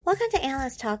Welcome to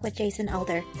Analyst Talk with Jason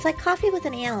Elder. It's like coffee with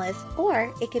an analyst,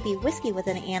 or it could be whiskey with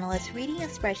an analyst reading a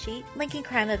spreadsheet, linking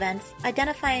crime events,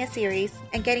 identifying a series,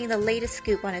 and getting the latest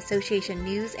scoop on association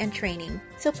news and training.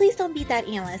 So please don't be that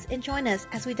analyst and join us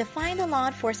as we define the law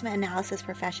enforcement analysis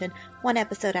profession one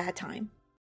episode at a time.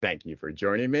 Thank you for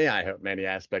joining me. I hope many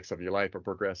aspects of your life are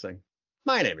progressing.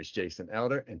 My name is Jason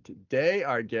Elder, and today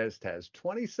our guest has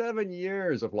 27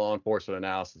 years of law enforcement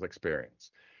analysis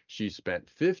experience. She spent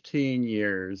 15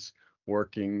 years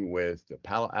working with the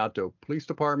Palo Alto Police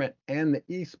Department and the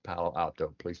East Palo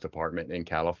Alto Police Department in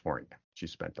California. She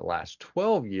spent the last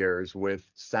 12 years with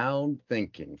Sound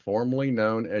Thinking, formerly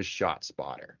known as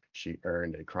ShotSpotter. She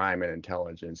earned a crime and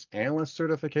intelligence analyst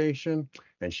certification,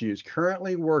 and she is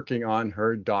currently working on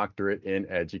her doctorate in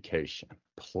education.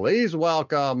 Please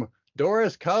welcome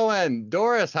Doris Cohen.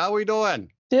 Doris, how are we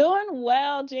doing? Doing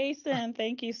well, Jason.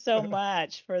 Thank you so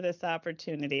much for this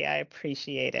opportunity. I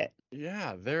appreciate it.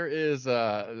 Yeah, there is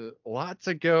a lot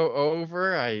to go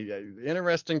over.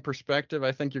 Interesting perspective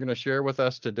I think you're going to share with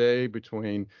us today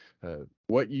between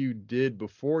what you did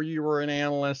before you were an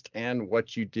analyst and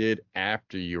what you did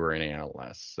after you were an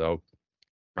analyst. So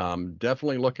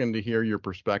definitely looking to hear your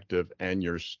perspective and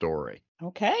your story.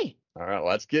 Okay. All right,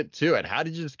 let's get to it. How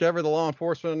did you discover the law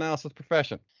enforcement analysis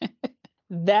profession?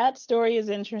 That story is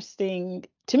interesting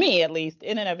to me, at least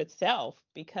in and of itself,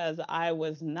 because I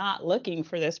was not looking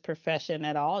for this profession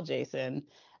at all, Jason.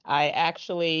 I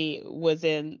actually was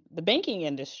in the banking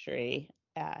industry,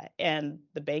 and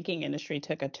the banking industry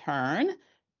took a turn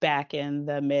back in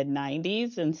the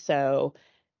mid-90s. And so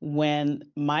when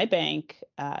my bank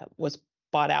was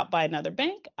bought out by another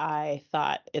bank, I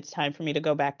thought it's time for me to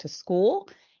go back to school.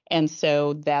 And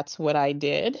so that's what I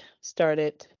did,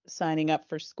 started signing up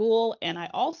for school. And I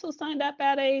also signed up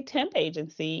at a temp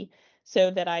agency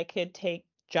so that I could take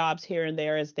jobs here and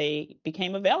there as they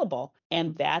became available.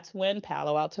 And that's when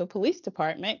Palo Alto Police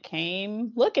Department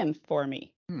came looking for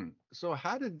me. So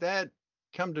how did that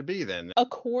come to be then?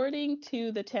 According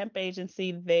to the temp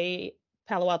agency,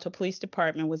 Palo Alto Police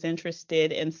Department was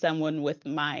interested in someone with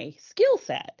my skill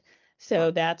set. So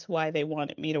that's why they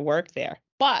wanted me to work there.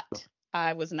 But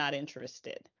I was not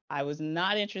interested. I was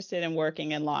not interested in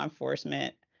working in law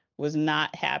enforcement, was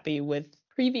not happy with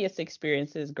previous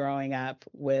experiences growing up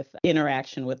with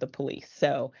interaction with the police.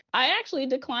 So I actually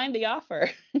declined the offer.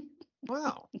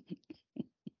 Wow.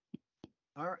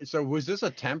 All right. So was this a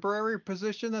temporary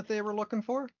position that they were looking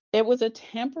for? It was a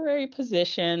temporary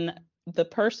position. The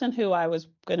person who I was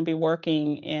going to be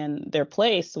working in their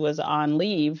place was on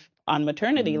leave, on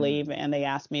maternity leave, and they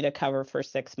asked me to cover for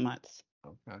 6 months.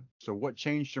 Okay. So what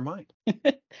changed your mind?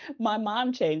 My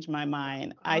mom changed my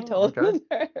mind. I told her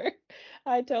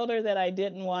that I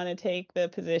didn't want to take the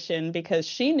position because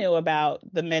she knew about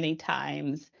the many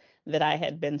times that I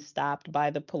had been stopped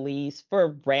by the police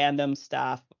for random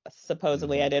stuff.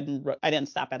 Supposedly I didn't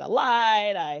stop at a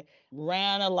light. I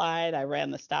ran a light. I ran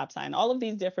the stop sign. All of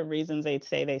these different reasons they'd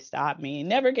say they stopped me.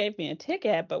 Never gave me a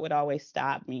ticket, but would always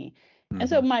stop me. And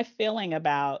so my feeling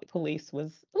about police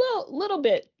was a little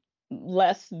bit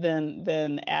less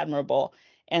than admirable.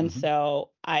 And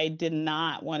so I did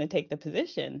not want to take the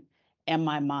position. And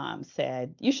my mom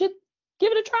said, you should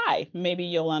give it a try. Maybe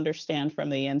you'll understand from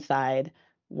the inside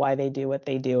why they do what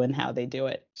they do and how they do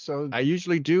it. So I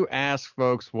usually do ask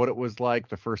folks what it was like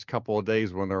the first couple of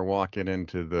days when they're walking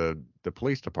into the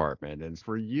police department. And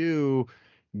for you,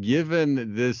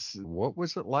 given this, what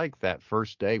was it like that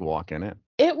first day walking in?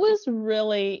 It was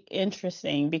really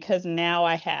interesting because now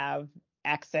I have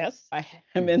access. I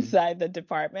am inside the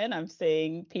department. I'm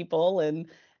seeing people in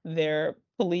their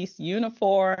police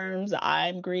uniforms.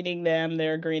 I'm greeting them.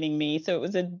 They're greeting me. So it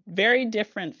was a very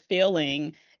different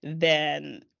feeling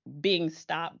than being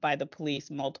stopped by the police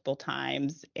multiple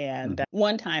times. And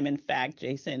one time, in fact,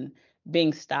 Jason,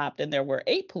 being stopped, and there were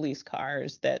 8 police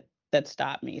cars that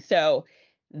stopped me. So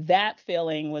that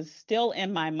feeling was still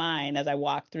in my mind as I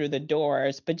walked through the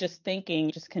doors, but just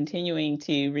continuing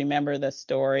to remember the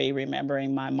story,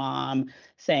 remembering my mom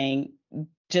saying,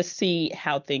 just see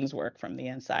how things work from the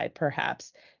inside.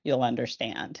 Perhaps you'll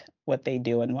understand what they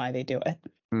do and why they do it.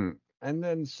 And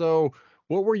then, so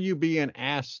what were you being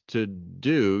asked to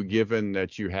do, given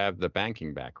that you have the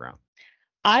banking background?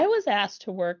 I was asked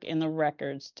to work in the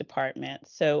records department.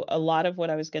 So a lot of what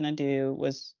I was going to do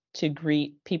was to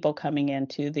greet people coming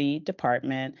into the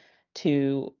department,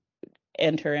 to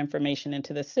enter information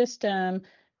into the system,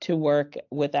 to work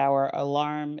with our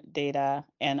alarm data,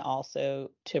 and also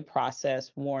to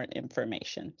process warrant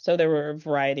information. So there were a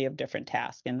variety of different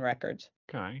tasks and records.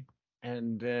 Okay.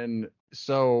 And then,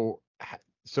 so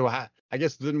I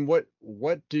guess then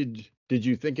what did Did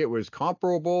you think it was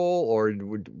comparable, or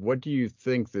what do you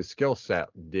think the skill set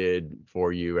did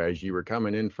for you as you were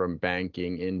coming in from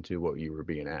banking into what you were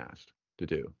being asked to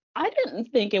do? I didn't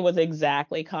think it was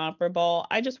exactly comparable.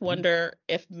 I just Mhm. wonder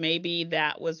if maybe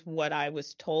that was what I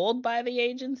was told by the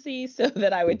agency so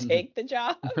that I would take the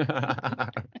job.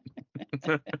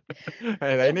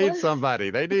 Hey, they It need was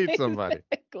somebody. They need somebody.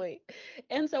 exactly.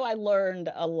 And so I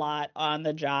learned a lot on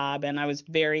the job, and I was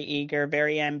very eager,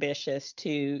 very ambitious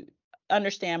to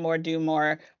understand more, do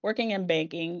more. Working in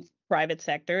banking, private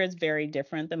sector is very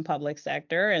different than public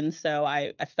sector. And so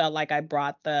I felt like I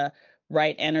brought the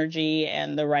right energy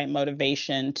and the right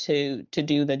motivation to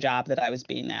do the job that I was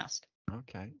being asked.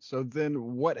 Okay. So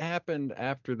then what happened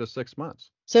after the 6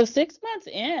 months? So 6 months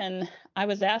in, I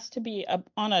was asked to be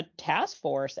on a task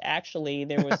force. Actually,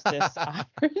 there was this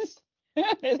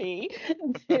opportunity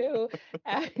to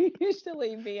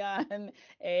actually be on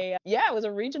it was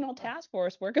a regional task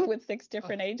force working with six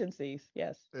different agencies.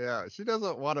 Yes, Yeah, she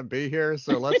doesn't want to be here,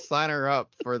 so let's sign her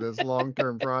up for this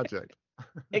long-term project.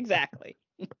 exactly.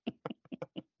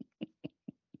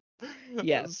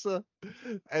 Yes. So,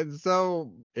 and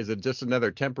so is it just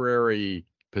another temporary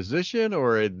position,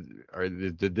 or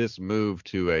did this move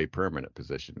to a permanent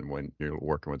position when you're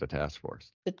working with the task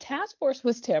force? The task force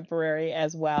was temporary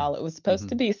as well. It was supposed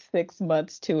to Hmm. be 6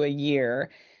 months to a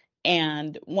year.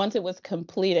 And once it was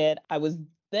completed, I was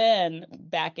then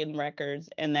back in records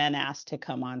and then asked to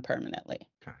come on permanently.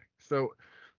 Okay. So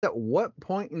at what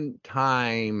point in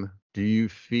time do you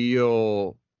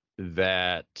feel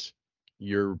that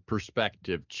your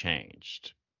perspective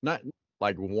changed? Not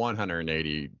like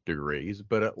 180 degrees,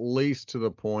 but at least to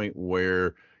the point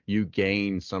where you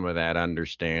gained some of that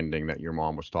understanding that your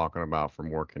mom was talking about from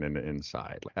working in the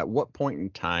inside. At what point in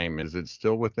time is it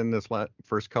still within this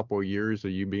first couple of years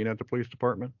of you being at the police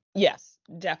department? Yes,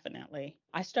 definitely.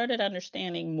 I started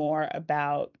understanding more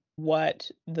about what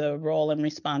the role and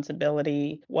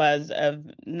responsibility was of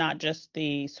not just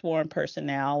the sworn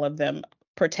personnel, of them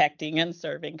protecting and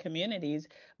serving communities,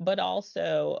 but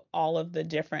also all of the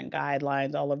different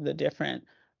guidelines, all of the different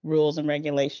rules and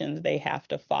regulations they have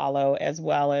to follow, as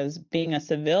well as being a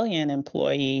civilian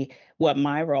employee, what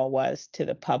my role was to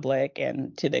the public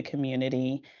and to the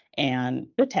community and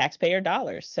the taxpayer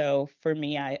dollars. So for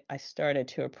me, I started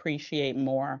to appreciate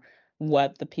more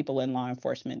what the people in law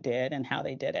enforcement did and how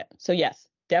they did it. So, yes,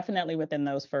 definitely within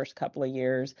those first couple of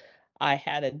years, I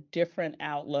had a different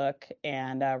outlook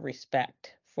and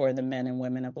respect for the men and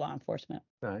women of law enforcement.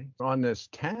 Okay. On this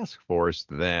task force,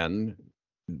 then,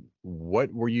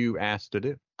 what were you asked to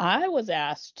do? I was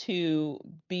asked to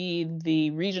be the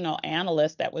regional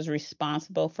analyst that was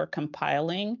responsible for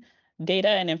compiling data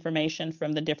and information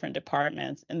from the different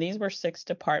departments. And these were six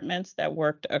departments that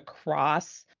worked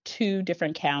across two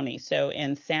different counties. So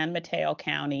in San Mateo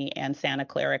County and Santa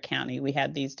Clara County, we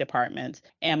had these departments.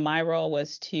 And my role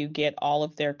was to get all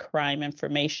of their crime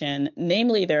information,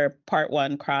 namely their Part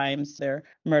 1 crimes, their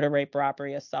murder, rape,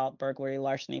 robbery, assault, burglary,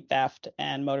 larceny, theft,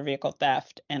 and motor vehicle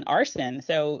theft and arson.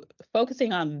 So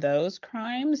focusing on those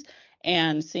crimes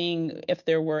and seeing if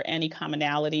there were any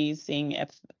commonalities, seeing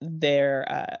if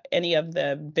there any of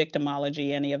the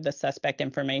victimology, any of the suspect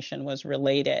information was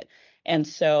related. And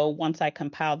so once I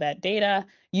compiled that data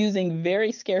using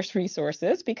very scarce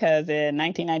resources, because in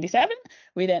 1997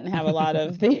 we didn't have a lot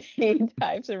of the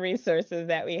types of resources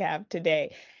that we have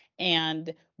today.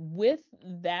 And with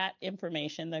that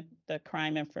information, the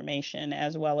crime information,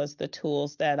 as well as the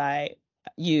tools that I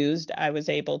used, I was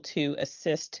able to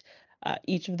assist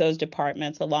each of those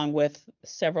departments, along with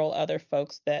several other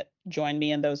folks that joined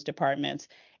me in those departments.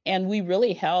 And we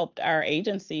really helped our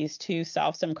agencies to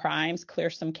solve some crimes, clear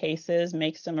some cases,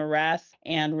 make some arrests,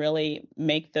 and really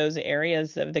make those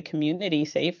areas of the community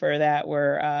safer that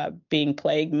were being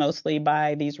plagued mostly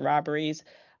by these robberies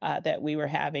that we were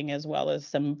having, as well as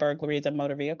some burglaries and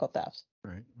motor vehicle thefts.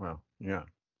 Right. Well, yeah.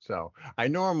 So I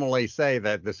normally say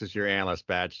that this is your analyst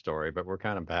badge story, but we're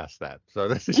kind of past that. So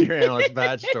this is your analyst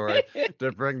badge story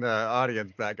to bring the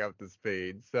audience back up to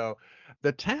speed. So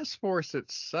the task force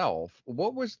itself,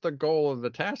 what was the goal of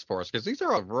the task force? Because these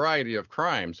are a variety of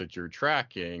crimes that you're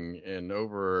tracking in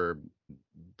over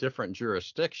different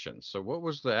jurisdictions. So what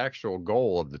was the actual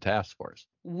goal of the task force?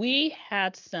 We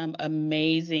had some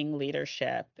amazing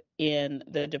leadership in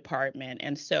the department.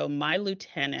 And so my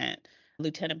Lieutenant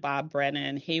Bob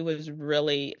Brennan, he was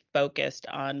really focused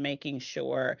on making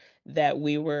sure that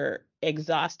we were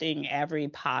exhausting every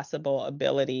possible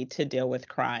ability to deal with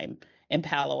crime in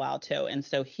Palo Alto. And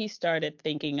so he started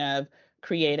thinking of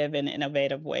creative and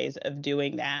innovative ways of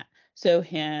doing that. So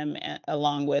him,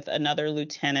 along with another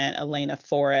lieutenant, Elena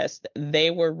Forrest, they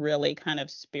were really kind of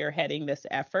spearheading this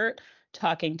effort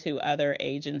talking to other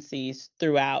agencies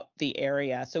throughout the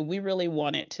area. So we really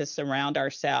wanted to surround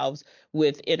ourselves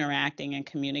with interacting and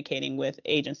communicating with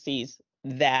agencies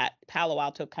that Palo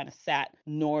Alto kind of sat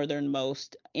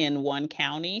northernmost in one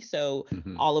county. So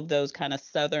all of those kind of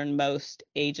southernmost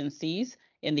agencies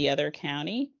in the other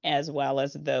county, as well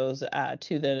as those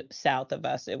to the south of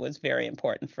us. It was very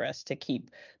important for us to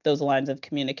keep those lines of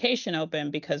communication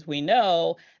open because we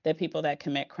know that people that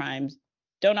commit crimes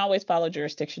don't always follow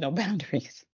jurisdictional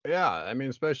boundaries. Yeah, I mean,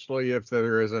 especially if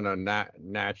there isn't a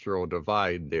natural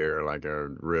divide there, like a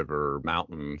river,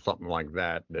 mountain, something like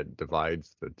that, that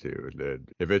divides the two. That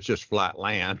if it's just flat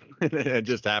land, and it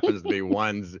just happens to be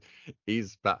one's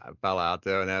East Palo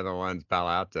Alto and the other one's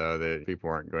Palo Alto, that people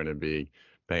aren't going to be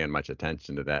paying much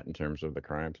attention to that in terms of the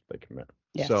crimes they commit.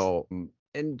 Yes. So,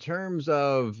 in terms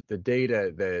of the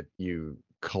data that you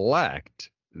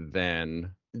collect,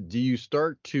 then do you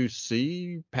start to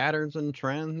see patterns and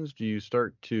trends? Do you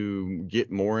start to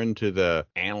get more into the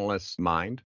analyst's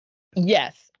mind?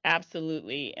 Yes,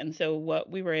 absolutely. And so what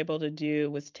we were able to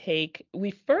do was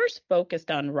we first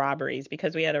focused on robberies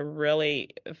because we had a really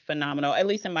phenomenal, at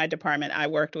least in my department, I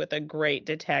worked with a great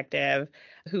detective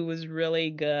who was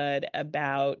really good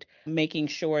about making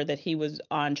sure that he was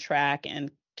on track and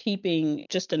keeping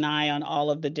just an eye on all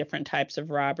of the different types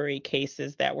of robbery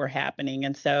cases that were happening.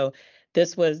 And so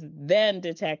this was then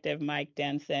Detective Mike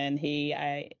Denson.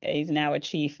 He's now a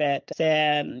chief at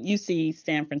UC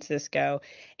San Francisco,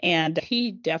 and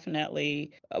he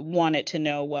definitely wanted to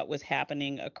know what was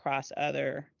happening across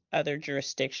other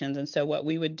jurisdictions. And so what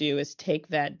we would do is take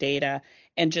that data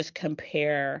and just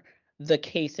compare the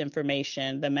case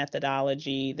information, the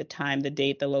methodology, the time, the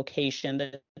date, the location,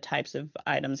 the types of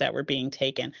items that were being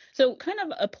taken. So kind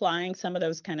of applying some of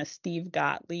those kind of Steve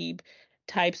Gottlieb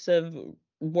types of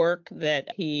work that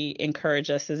he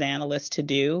encouraged us as analysts to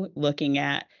do, looking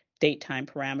at date, time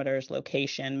parameters,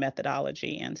 location,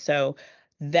 methodology. And so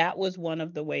that was one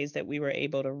of the ways that we were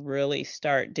able to really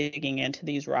start digging into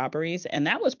these robberies. And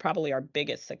that was probably our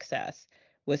biggest success,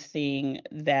 was seeing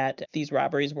that these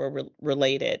robberies were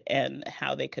related and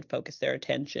how they could focus their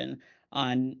attention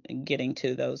on getting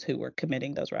to those who were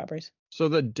committing those robberies. So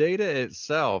the data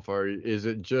itself, or is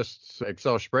it just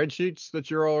Excel spreadsheets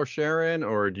that you're all sharing,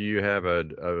 or do you have a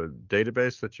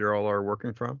database that you all are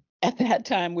working from? At that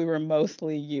time, we were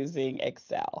mostly using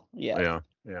Excel. Yes.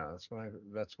 Yeah,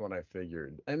 that's what I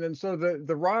figured. And then so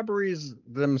the robberies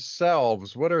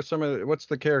themselves, what's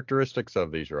the characteristics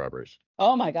of these robberies?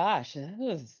 Oh my gosh, it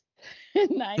was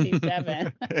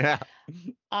 97. Yeah.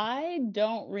 I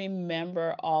don't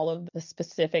remember all of the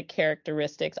specific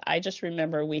characteristics. I just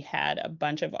remember we had a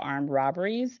bunch of armed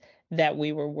robberies that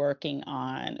we were working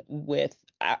on with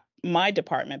my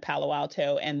department, Palo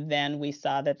Alto, and then we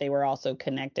saw that they were also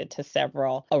connected to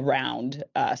several around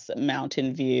us,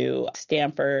 Mountain View,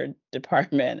 Stanford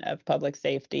Department of Public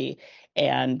Safety,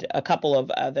 and a couple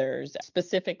of others.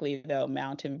 Specifically, though,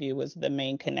 Mountain View was the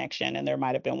main connection, and there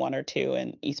might have been one or two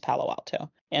in East Palo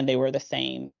Alto, and they were the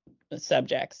same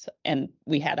subjects, and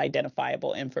we had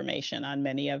identifiable information on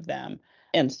many of them.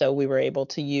 And so we were able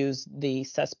to use the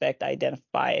suspect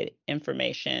identified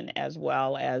information as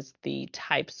well as the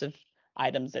types of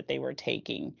items that they were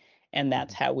taking. And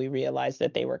that's how we realized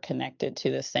that they were connected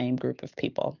to the same group of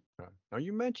people. Now,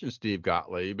 you mentioned Steve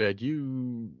Gottlieb. Had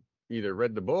you either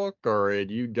read the book or had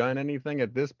you done anything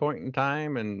at this point in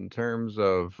time in terms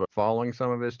of following some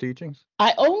of his teachings?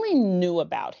 I only knew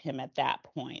about him at that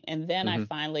point, and then I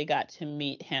finally got to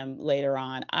meet him later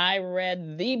on. I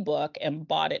read the book and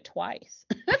bought it twice.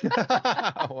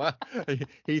 Well,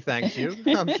 he thanks you,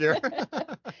 I'm sure.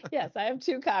 Yes, I have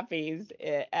 2 copies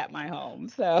at my home.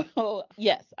 So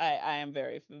yes, I am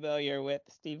very familiar with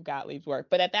Steve Gottlieb's work,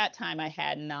 but at that time I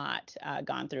had not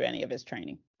gone through any of his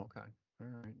training. Okay. All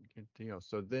right, good deal.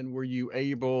 So then were you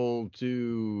able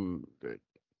to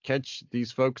catch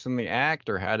these folks in the act,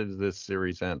 or how did this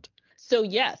series end? So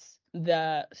yes,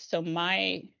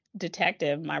 my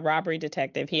detective, my robbery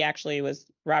detective, he actually was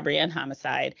robbery and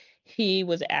homicide. He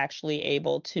was actually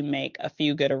able to make a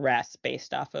few good arrests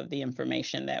based off of the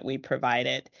information that we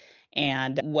provided.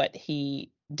 And what he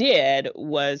did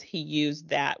was he used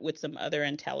that with some other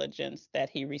intelligence that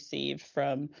he received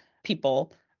from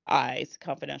people, eyes,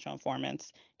 confidential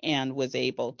informants, and was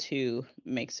able to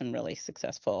make some really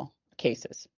successful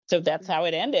cases. So that's how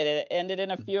it ended. It ended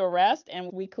in a few arrests, and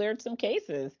we cleared some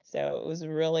cases. So it was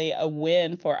really a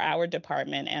win for our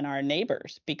department and our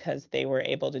neighbors because they were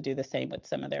able to do the same with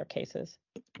some of their cases.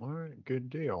 All right, good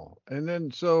deal. And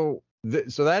then so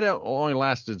that only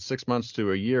lasted 6 months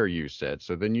to a year, you said.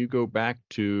 So then you go back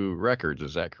to records,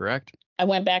 is that correct? I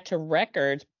went back to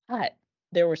records, but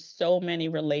there were so many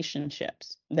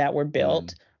relationships that were built.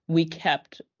 Mm. We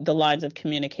kept the lines of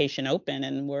communication open,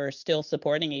 and we're still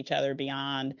supporting each other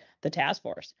beyond the task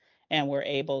force. And we're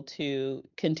able to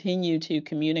continue to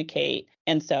communicate.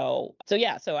 And so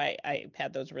I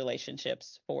had those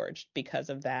relationships forged because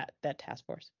of that task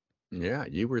force. Yeah,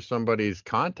 you were somebody's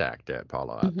contact at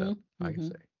Palo Alto, I can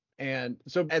say. And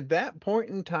so at that point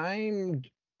in time,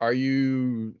 are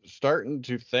you starting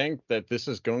to think that this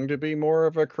is going to be more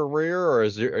of a career, or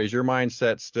is your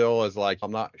mindset still as like,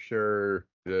 I'm not sure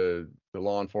the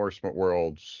law enforcement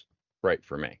world's right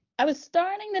for me? I was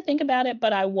starting to think about it,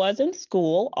 but I was in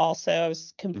school also. I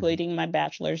was Mhm. completing my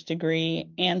bachelor's degree.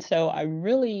 And so I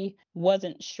really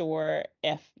wasn't sure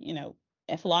if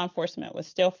law enforcement was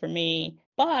still for me,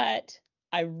 but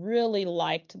I really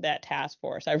liked that task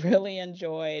force. I really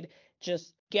enjoyed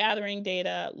just gathering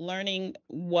data, learning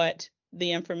what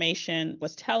the information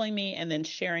was telling me, and then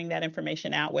sharing that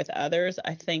information out with others.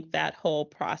 I think that whole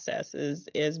process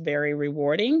is very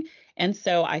rewarding. And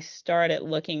so I started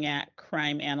looking at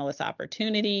crime analyst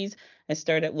opportunities. I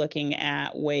started looking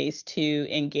at ways to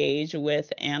engage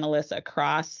with analysts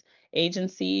across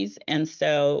agencies. And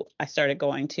so I started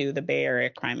going to the Bay Area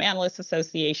Crime Analysts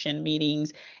Association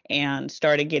meetings and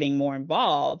started getting more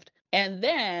involved. And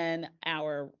then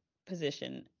our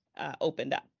position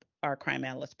opened up, our crime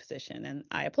analyst position, and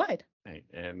I applied.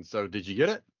 And so did you get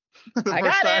it? The I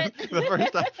first got time, it. the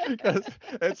first time, because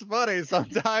it's funny.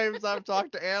 Sometimes I've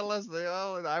talked to analysts,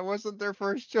 I wasn't their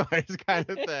first choice, kind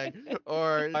of thing,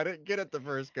 or I didn't get it the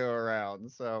first go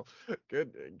around. So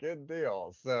good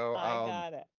deal. So, I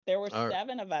got it. There were all right.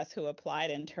 7 of us who applied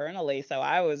internally, so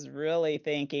I was really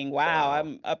thinking, wow, Wow.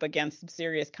 I'm up against some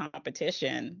serious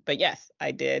competition. But yes,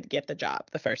 I did get the job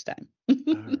the first time.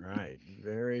 All right.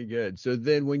 Very good. So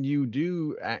then when you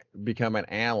do become an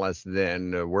analyst,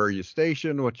 then where are you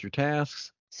stationed? What's your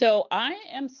tasks? So I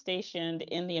am stationed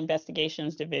in the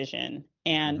investigations division,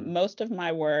 and Hmm. most of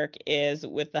my work is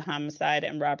with the homicide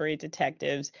and robbery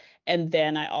detectives. And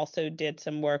then I also did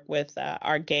some work with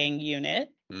our gang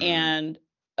unit. Mm. And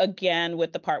again,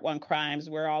 with the Part 1 crimes,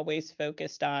 we're always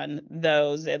focused on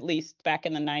those. At least back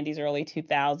in the 90s, early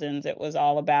 2000s, it was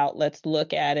all about let's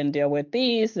look at and deal with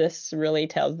these. This really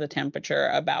tells the temperature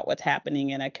about what's happening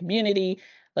in a community.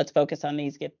 Let's focus on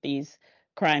these, get these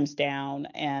crimes down,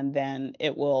 and then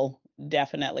it will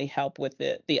definitely help with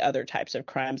the other types of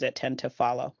crimes that tend to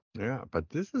follow. Yeah, but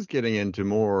this is getting into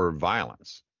more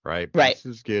violence, right? Right. This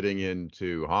is getting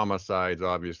into homicides,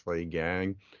 obviously,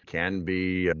 gang can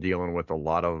be dealing with a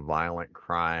lot of violent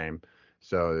crime.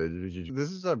 So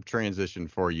this is a transition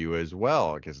for you as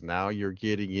well, because now you're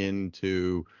getting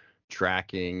into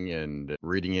tracking and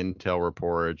reading intel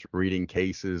reports, reading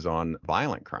cases on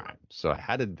violent crime. So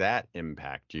how did that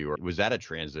impact you, or was that a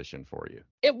transition for you?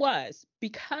 It was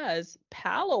because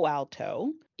Palo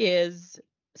Alto is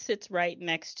sits right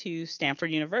next to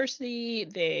Stanford University.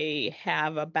 They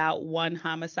have about 1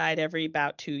 homicide every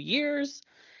about 2 years.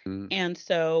 Mm. And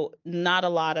so, not a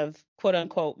lot of quote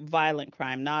unquote violent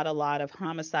crime, not a lot of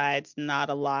homicides, not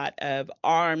a lot of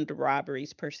armed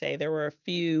robberies per se. There were a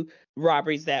few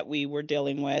robberies that we were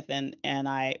dealing with and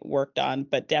I worked on,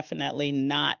 but definitely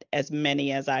not as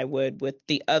many as I would with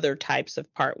the other types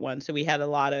of Part 1. So we had a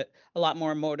lot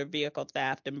more motor vehicle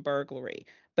theft and burglary,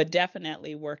 but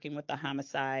definitely working with the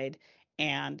homicide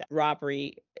and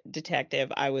robbery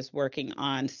detective, I was working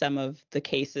on some of the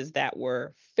cases that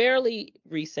were fairly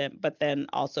recent, but then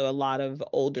also a lot of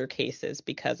older cases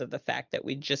because of the fact that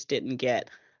we just didn't get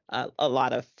a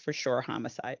lot of for sure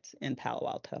homicides in Palo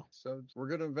Alto. So we're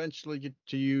going to eventually get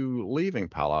to you leaving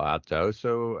Palo Alto.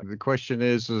 So the question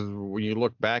is when you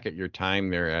look back at your time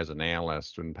there as an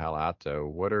analyst in Palo Alto,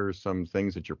 what are some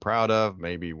things that you're proud of?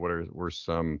 Maybe were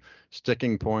some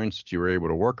sticking points that you were able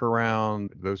to work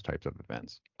around? Those types of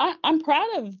events. I'm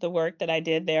proud of the work that I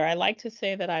did there. I like to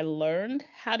say that I learned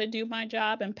how to do my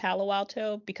job in Palo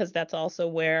Alto because that's also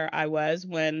where I was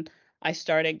when I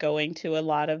started going to a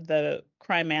lot of the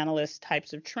crime analyst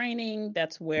types of training.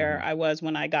 That's where Hmm. I was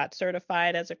when I got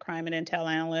certified as a crime and intel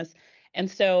analyst. And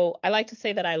so I like to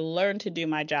say that I learned to do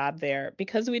my job there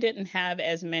because we didn't have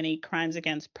as many crimes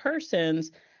against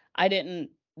persons. I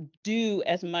didn't do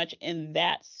as much in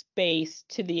that space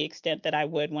to the extent that I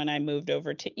would when I moved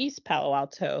over to East Palo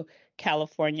Alto,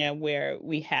 California, where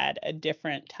we had a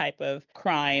different type of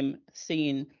crime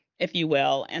scene, if you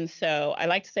will. And so I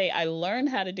like to say I learned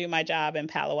how to do my job in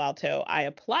Palo Alto. I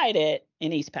applied it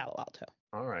in East Palo Alto.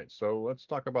 All right. So let's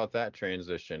talk about that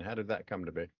transition. How did that come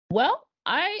to be? Well,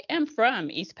 I am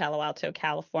from East Palo Alto,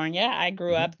 California. I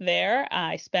grew Hmm. up there.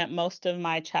 I spent most of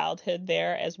my childhood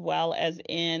there, as well as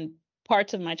in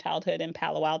parts of my childhood in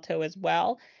Palo Alto as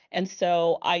well. And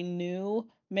so I knew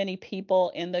many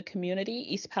people in the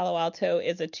community. East Palo Alto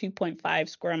is a 2.5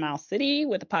 square mile city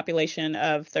with a population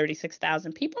of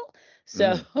 36,000 people.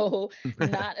 Mm. So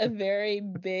not a very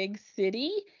big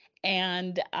city.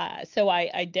 And so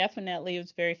I definitely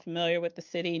was very familiar with the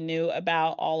city, knew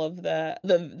about all of the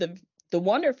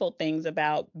wonderful things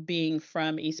about being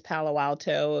from East Palo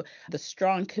Alto, the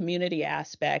strong community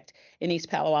aspect in East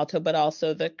Palo Alto, but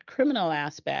also the criminal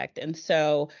aspect. And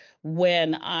so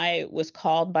when I was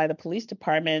called by the police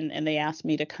department and they asked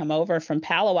me to come over from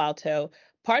Palo Alto,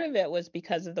 part of it was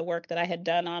because of the work that I had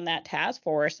done on that task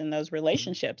force and those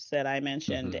relationships that I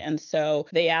mentioned. Mm-hmm. And so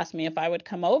they asked me if I would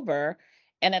come over.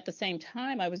 And at the same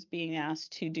time, I was being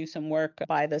asked to do some work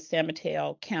by the San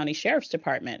Mateo County Sheriff's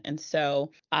Department. And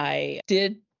so I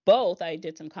did both. I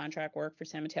did some contract work for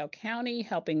San Mateo County,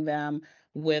 helping them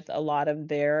with a lot of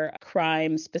their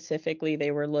crimes. Specifically,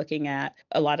 they were looking at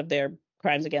a lot of their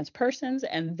crimes against persons.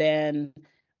 And then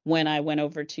when I went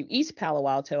over to East Palo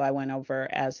Alto, I went over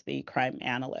as the crime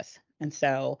analyst. And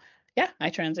so, yeah,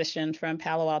 I transitioned from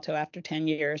Palo Alto after 10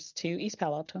 years to East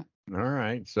Palo Alto. All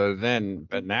right. So then,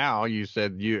 but now you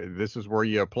said this is where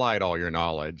you applied all your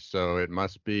knowledge. So it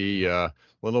must be a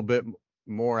little bit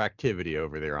more activity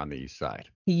over there on the east side.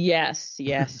 Yes,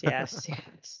 yes, yes,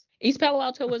 yes. East Palo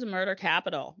Alto was a murder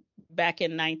capital back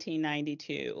in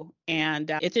 1992.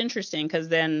 And it's interesting because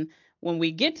then when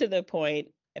we get to the point,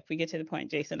 if we get to the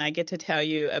point, Jason, I get to tell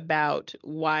you about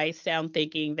why sound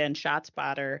thinking, then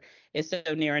ShotSpotter is so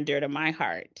near and dear to my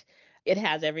heart. It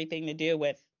has everything to do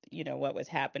with, what was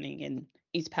happening in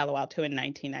East Palo Alto in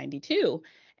 1992.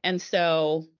 And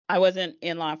so I wasn't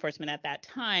in law enforcement at that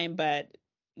time, but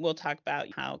we'll talk about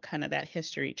how kind of that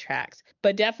history tracks.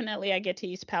 But definitely I get to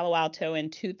East Palo Alto in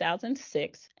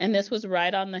 2006. And this was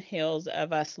right on the heels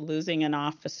of us losing an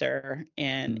officer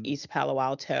in East Palo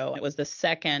Alto. It was the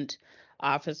second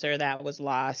officer that was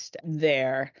lost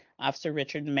there, Officer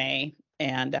Richard May.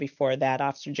 And before that,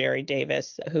 Officer Jerry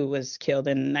Davis, who was killed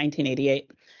in 1988.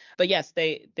 But yes,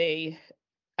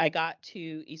 I got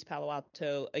to East Palo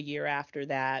Alto a year after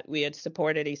that. We had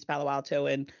supported East Palo Alto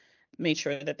and made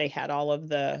sure that they had all of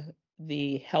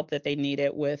the help that they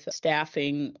needed with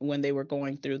staffing when they were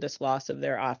going through this loss of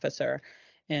their officer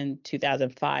in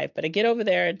 2005. But I get over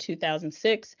there in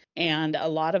 2006, and a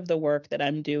lot of the work that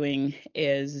I'm doing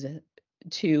is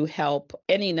to help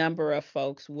any number of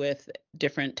folks with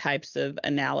different types of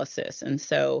analysis. And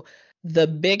so the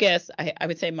biggest, I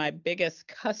would say my biggest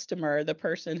customer, the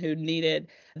person who needed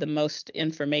the most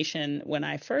information when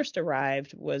I first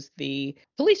arrived was the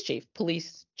police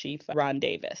chief Ron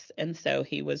Davis. And so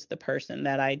he was the person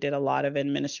that I did a lot of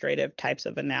administrative types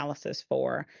of analysis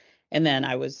for. And then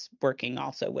I was working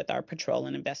also with our patrol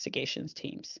and investigations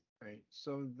teams. Right.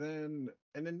 So then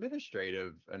an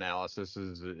administrative analysis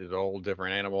is a whole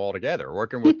different animal altogether.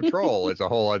 Working with patrol is a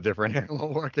whole different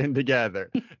animal working together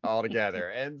altogether.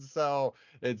 And so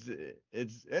it's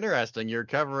interesting. You're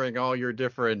covering all your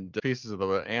different pieces of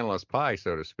the analyst pie,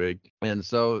 so to speak. And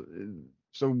so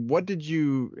what did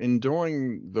you, in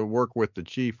doing the work with the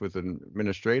chief with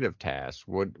administrative tasks,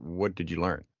 what did you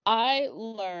learn? I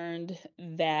learned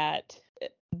that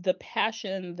the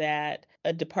passion that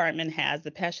a department has,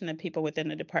 the passion that people within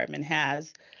the department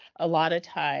has, a lot of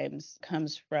times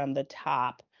comes from the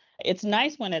top. It's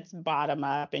nice when it's bottom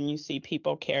up and you see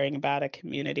people caring about a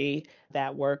community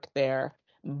that work there,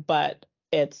 but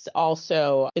it's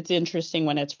interesting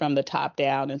when it's from the top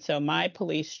down. And so my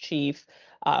police chief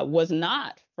was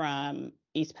not from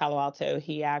East Palo Alto.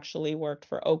 He actually worked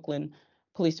for Oakland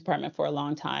Police Department for a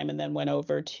long time and then went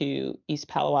over to East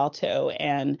Palo Alto.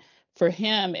 And for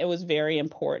him, it was very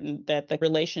important that the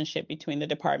relationship between the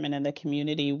department and the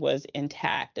community was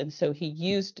intact. And so he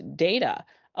used data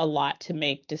a lot to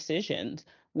make decisions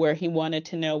where he wanted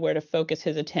to know where to focus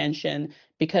his attention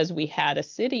because we had a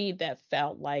city that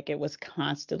felt like it was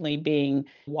constantly being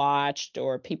watched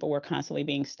or people were constantly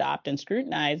being stopped and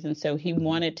scrutinized. And so he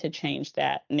wanted to change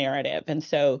that narrative. And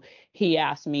so he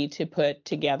asked me to put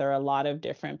together a lot of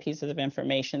different pieces of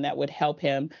information that would help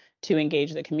him to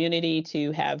engage the community,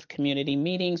 to have community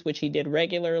meetings, which he did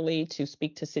regularly, to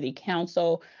speak to city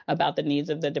council about the needs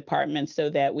of the department so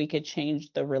that we could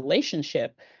change the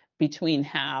relationship between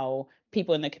how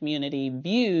people in the community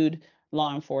viewed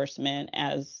law enforcement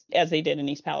as they did in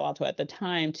East Palo Alto at the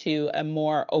time to a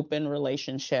more open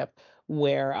relationship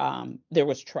where there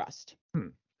was trust.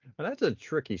 Well, that's a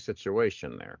tricky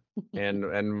situation there.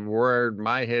 and where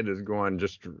my head is going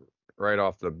just right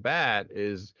off the bat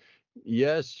is,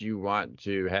 yes, you want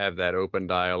to have that open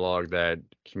dialogue, that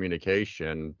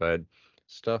communication, but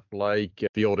stuff like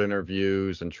field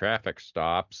interviews and traffic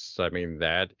stops. I mean,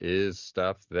 that is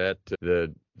stuff that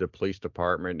the police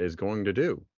department is going to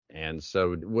do. And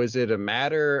so was it a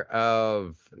matter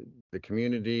of the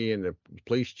community and the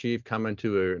police chief coming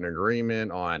to an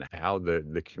agreement on how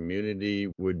the community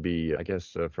would be, I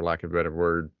guess, for lack of a better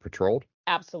word, patrolled?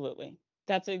 Absolutely.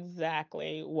 That's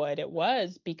exactly what it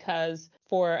was, because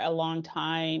for a long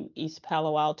time, East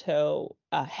Palo Alto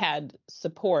had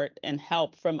support and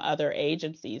help from other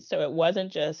agencies. So it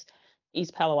wasn't just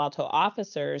East Palo Alto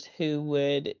officers who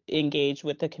would engage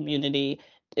with the community.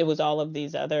 It was all of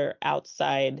these other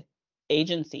outside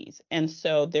agencies. And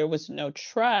so there was no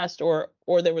trust, or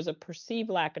there was a perceived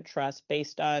lack of trust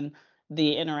based on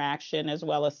the interaction, as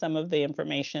well as some of the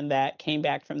information that came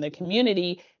back from the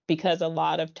community, because a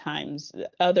lot of times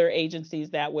other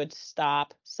agencies that would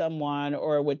stop someone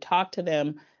or would talk to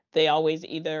them, they always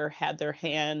either had their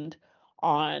hand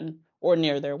on or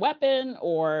near their weapon,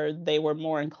 or they were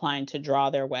more inclined to draw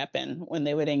their weapon when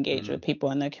they would engage with people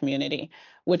in the community,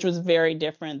 which was very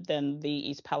different than the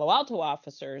East Palo Alto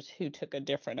officers, who took a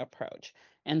different approach.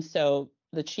 And so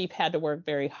the chief had to work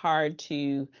very hard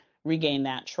to regain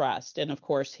that trust. And of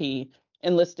course, he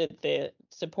enlisted the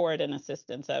support and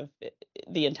assistance of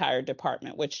the entire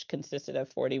department, which consisted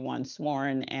of 41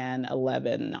 sworn and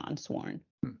 11 non-sworn.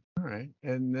 All right.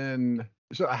 And then,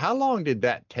 so how long did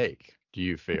that take, do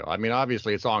you feel? I mean,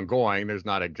 obviously it's ongoing. There's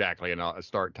not exactly a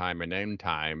start time and end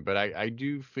time, but I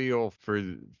do feel for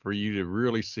you to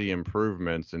really see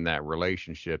improvements in that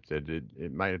relationship that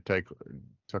it might have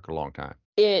took a long time.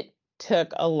 It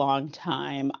took a long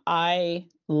time. I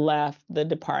left the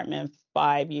department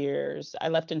 5 years. I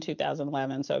left in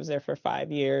 2011, so I was there for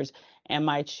 5 years, and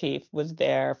my chief was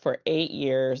there for 8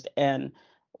 years and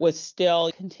was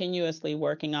still continuously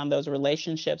working on those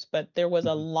relationships. But there was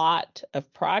a lot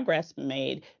of progress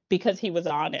made because he was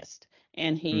honest,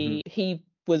 and he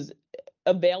was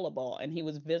available, and he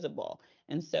was visible.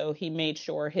 And so he made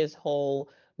sure his whole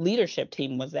leadership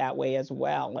team was that way as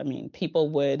well. I mean, people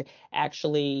would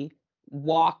actually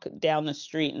walk down the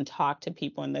street and talk to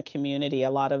people in the community.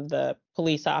 A lot of the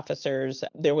police officers,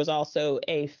 there was also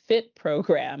a FIT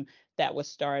program that was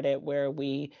started where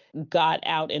we got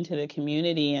out into the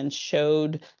community and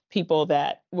showed people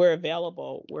that we're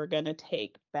available. We're going to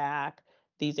take back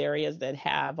these areas that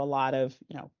have a lot of,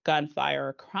 gunfire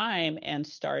or crime, and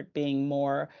start being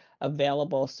more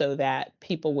available so that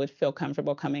people would feel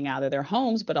comfortable coming out of their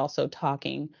homes, but also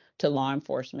talking to law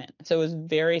enforcement. So it was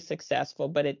very successful,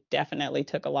 but it definitely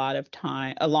took a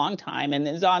long time, and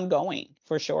is ongoing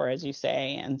for sure, as you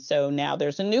say. And so now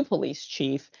there's a new police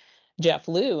chief, Jeff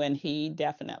Liu, and he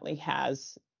definitely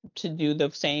has to do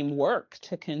the same work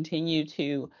to continue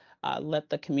to let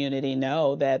the community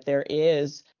know that there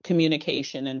is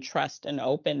communication and trust and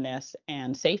openness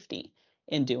and safety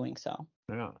in doing so.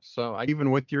 Yeah. So even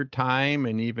with your time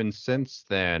and even since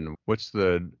then, what's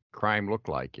the crime look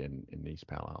like in East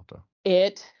Palo Alto?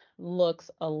 It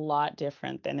looks a lot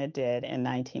different than it did in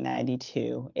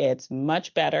 1992. It's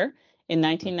much better. In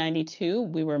 1992,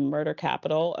 we were murder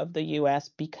capital of the U.S.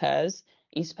 because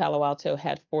East Palo Alto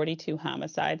had 42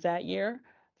 homicides that year,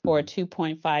 for a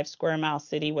 2.5 square mile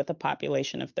city with a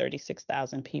population of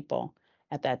 36,000 people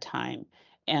at that time.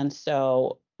 And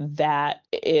so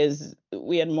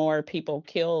we had more people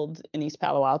killed in East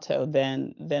Palo Alto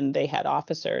than they had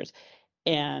officers.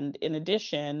 And in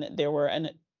addition, there were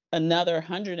another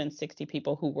 160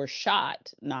 people who were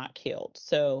shot, not killed.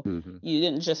 So you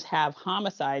didn't just have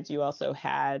homicides, you also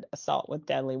had assault with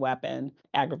deadly weapon,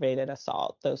 aggravated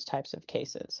assault, those types of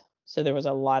cases. So there was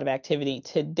a lot of activity.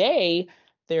 Today,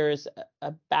 there's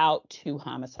about 2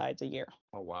 homicides a year.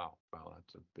 Oh, wow. Wow,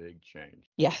 that's a big change.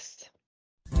 Yes.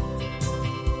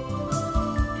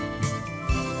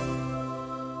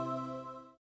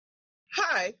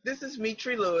 Hi, this is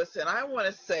Mitri Lewis, and I want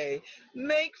to say,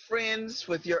 make friends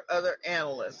with your other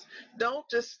analysts. Don't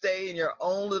just stay in your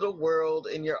own little world,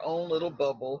 in your own little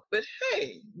bubble, but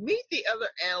hey, meet the other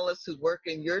analysts who work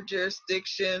in your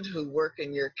jurisdiction, who work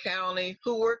in your county,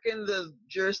 who work in the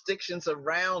jurisdictions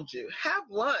around you. Have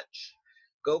lunch.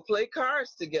 Go play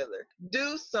cards together.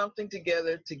 Do something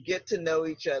together to get to know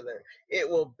each other. It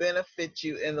will benefit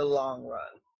you in the long run.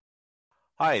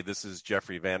 Hi, this is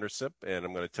Jeffrey Vandersip, and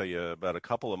I'm going to tell you about a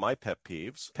couple of my pet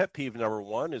peeves. Pet peeve number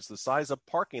 1 is the size of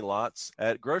parking lots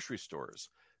at grocery stores.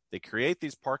 They create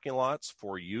these parking lots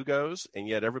for Yugos, and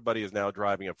yet everybody is now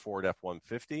driving a Ford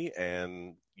F-150,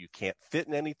 and you can't fit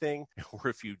in anything, or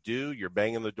if you do, you're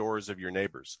banging the doors of your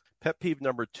neighbors. Pet peeve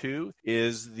number 2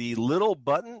 is the little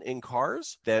button in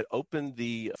cars that open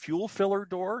the fuel filler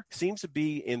door seems to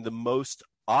be in the most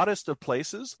oddest of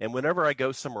places. And whenever I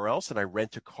go somewhere else and I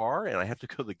rent a car and I have to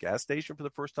go to the gas station for the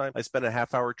first time, I spend a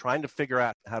half hour trying to figure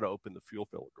out how to open the fuel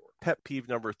filler door. Pet peeve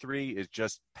number 3 is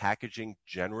just packaging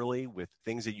generally with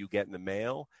things that you get in the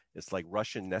mail. It's like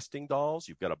Russian nesting dolls.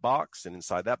 You've got a box, and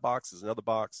inside that box is another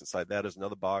box. Inside that is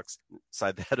another box.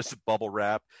 Inside that is a bubble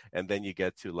wrap. And then you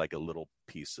get to like a little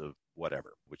piece of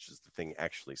whatever, which is the thing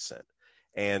actually sent.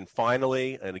 And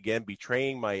finally, and again,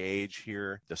 betraying my age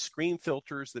here, the screen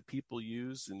filters that people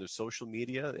use in their social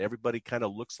media, everybody kind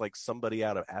of looks like somebody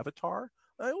out of Avatar.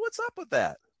 What's up with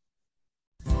that?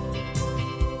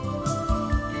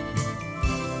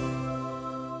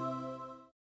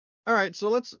 All right, so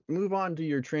let's move on to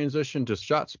your transition to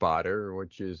ShotSpotter,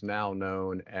 which is now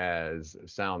known as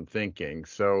Sound Thinking.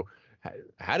 So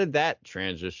how did that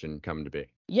transition come to be?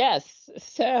 Yes.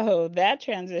 So that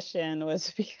transition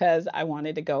was because I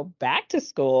wanted to go back to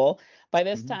school. By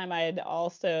this time, I had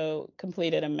also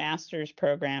completed a master's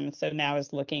program. So now I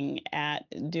was looking at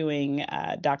doing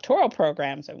doctoral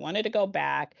programs. I wanted to go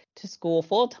back to school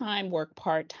full time, work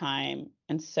part time.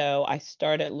 And so I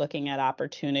started looking at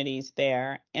opportunities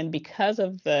there. And because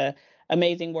of the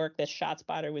amazing work that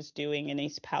ShotSpotter was doing in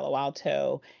East Palo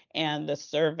Alto and the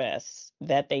service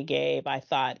that they gave, I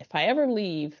thought, if I ever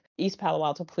leave East Palo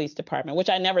Alto Police Department, which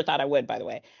I never thought I would, by the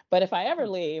way, but if I ever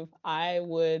leave, I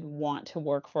would want to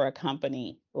work for a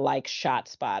company like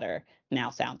ShotSpotter, now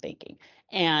Sound Thinking.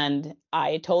 And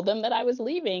I told them that I was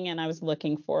leaving and I was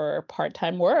looking for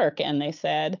part-time work. And they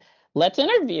said, let's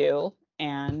interview.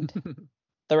 And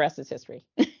the rest is history.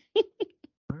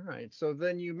 All right. So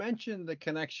then you mentioned the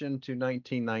connection to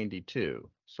 1992.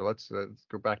 So let's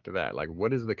go back to that. Like,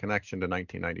 what is the connection to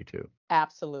 1992?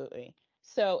 Absolutely.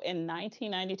 So in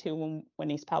 1992,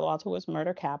 when East Palo Alto was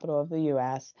murder capital of the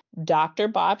U.S., Dr.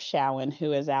 Bob Showen,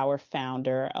 who is our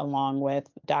founder, along with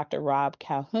Dr. Rob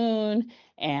Calhoun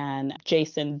and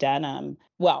Jason Denham,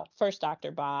 well, first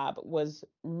Dr. Bob was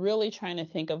really trying to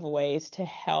think of ways to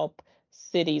help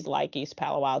cities like East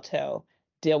Palo Alto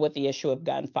deal with the issue of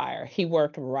gunfire. He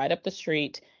worked right up the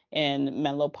street in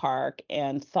Menlo Park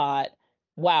and thought,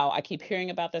 wow, I keep hearing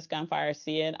about this gunfire. I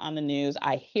see it on the news.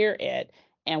 I hear it.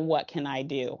 And what can I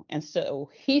do? And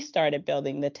so he started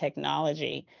building the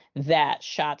technology that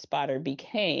ShotSpotter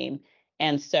became.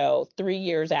 And so 3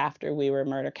 years after we were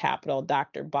murder capital,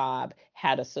 Dr. Bob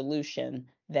had a solution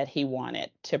that he wanted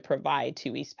to provide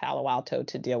to East Palo Alto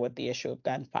to deal with the issue of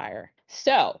gunfire.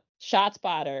 So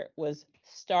ShotSpotter was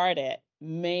started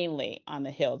mainly on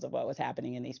the heels of what was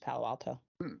happening in East Palo Alto.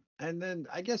 And then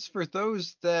I guess for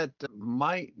those that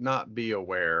might not be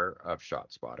aware of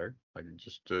ShotSpotter, like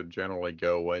just to generally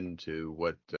go into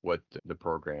what the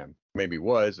program maybe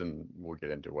was, and we'll get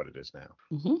into what it is now.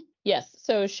 Mm-hmm. Yes.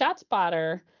 So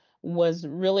ShotSpotter was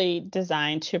really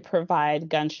designed to provide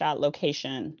gunshot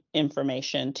location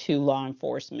information to law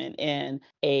enforcement in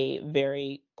a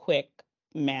very quick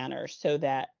manner so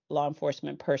that law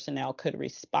enforcement personnel could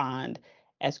respond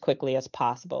as quickly as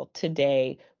possible.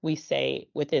 Today, we say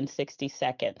within 60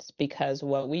 seconds, because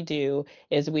what we do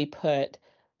is we put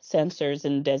sensors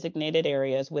in designated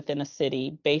areas within a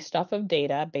city based off of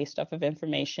data, based off of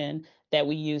information that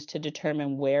we use to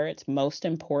determine where it's most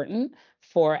important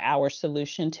for our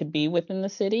solution to be within the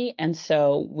city. And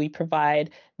so we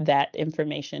provide that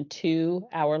information to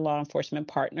our law enforcement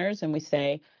partners, and we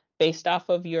say, based off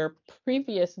of your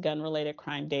previous gun-related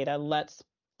crime data, let's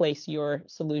place your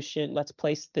solution, let's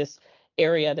place this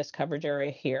area, this coverage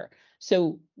area here.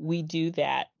 So we do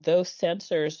that. Those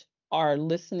sensors are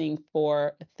listening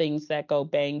for things that go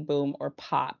bang, boom, or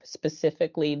pop,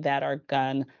 specifically that are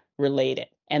gun related.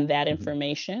 And that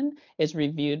information is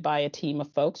reviewed by a team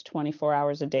of folks 24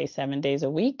 hours a day, 7 days a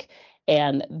week.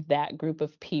 And that group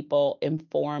of people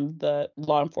inform the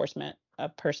law enforcement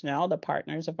personnel, the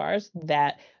partners of ours,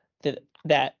 that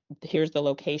here's the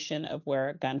location of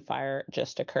where gunfire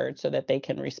just occurred so that they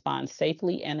can respond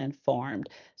safely and informed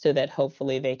so that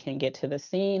hopefully they can get to the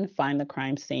scene, find the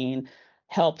crime scene,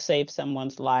 help save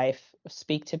someone's life,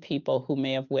 speak to people who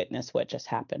may have witnessed what just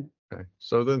happened. Okay.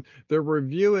 So then they're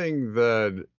reviewing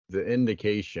the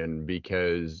indication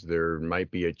because there might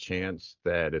be a chance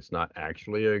that it's not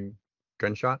actually a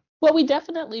gunshot? Well, we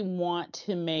definitely want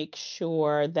to make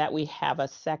sure that we have a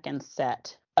second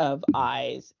set of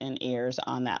eyes and ears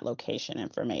on that location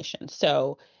information.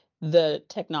 So the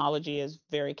technology is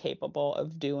very capable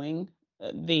of doing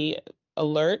the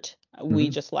alert. We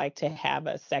just like to have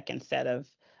a second set of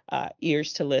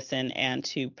ears to listen and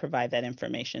to provide that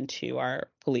information to our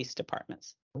police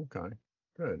departments. Okay,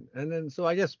 good. And then, so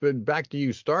I guess, but back to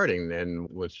you starting then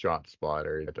with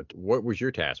ShotSpotter. What was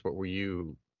your task? What were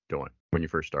you doing when you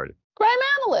first started? Crime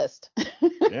analyst.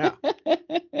 Yeah.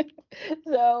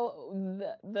 So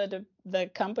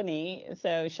the company,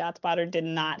 so ShotSpotter did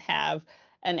not have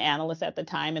an analyst at the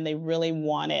time, and they really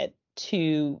wanted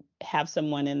to have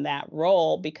someone in that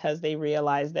role because they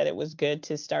realized that it was good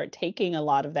to start taking a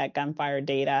lot of that gunfire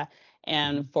data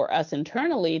and for us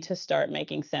internally to start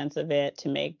making sense of it, to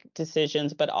make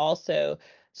decisions, but also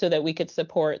so that we could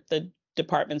support the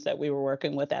departments that we were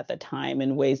working with at the time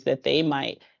in ways that they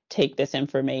might take this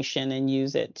information and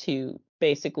use it to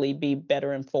basically be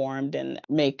better informed and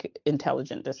make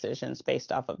intelligent decisions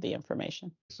based off of the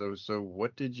information. So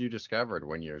what did you discover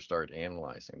when you started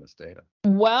analyzing this data?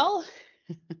 Well,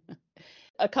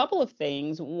 a couple of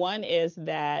things. One is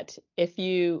that if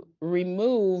you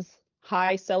remove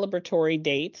high celebratory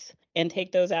dates and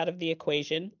take those out of the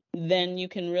equation, then you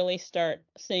can really start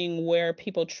seeing where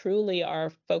people truly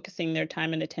are focusing their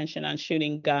time and attention on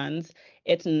shooting guns.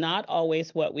 It's not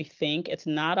always what we think. It's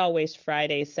not always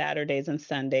Fridays, Saturdays, and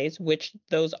Sundays, which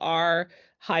those are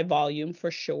high volume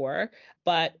for sure,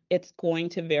 but it's going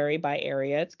to vary by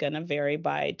area. It's going to vary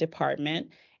by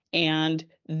department. And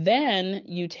then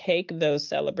you take those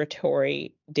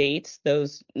celebratory dates,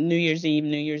 those New Year's Eve,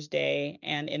 New Year's Day,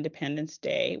 and Independence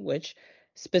Day, which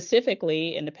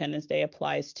specifically Independence Day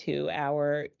applies to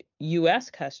our US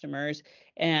customers.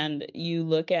 And you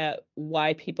look at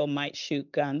why people might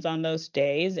shoot guns on those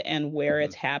days and where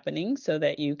it's happening so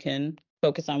that you can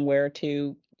focus on where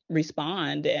to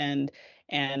respond and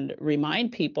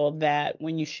remind people that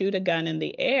when you shoot a gun in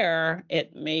the air,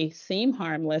 it may seem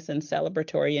harmless and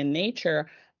celebratory in nature,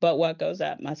 but what goes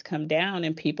up must come down,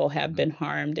 and people have been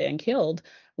harmed and killed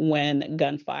when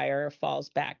gunfire falls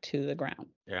back to the ground.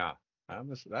 Yeah,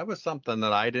 that was something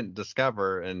that I didn't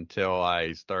discover until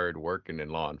I started working in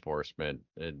law enforcement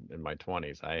in my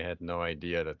 20s. I had no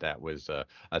idea that was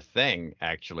a thing,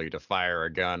 actually, to fire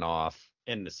a gun off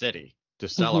in the city to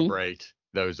celebrate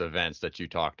those events that you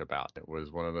talked about. It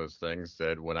was one of those things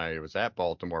that when I was at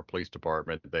Baltimore Police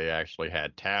Department, they actually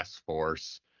had task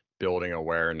force building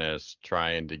awareness,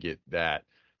 trying to get that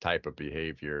type of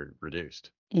behavior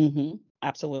reduced.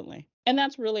 Absolutely. And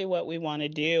that's really what we want to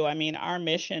do. I mean, our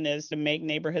mission is to make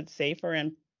neighborhoods safer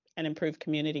and improve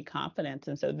community confidence.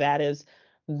 And so that is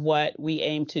what we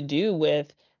aim to do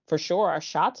with, for sure, our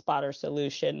ShotSpotter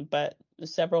solution, but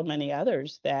many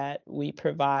others that we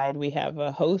provide. We have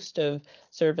a host of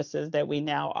services that we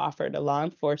now offer to law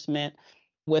enforcement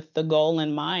with the goal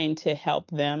in mind to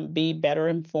help them be better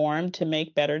informed to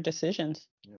make better decisions.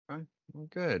 Okay. Well,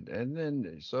 good. And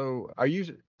then, so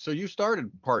you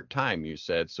started part-time, you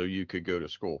said, so you could go to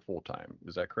school full-time.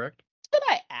 Is that correct? That's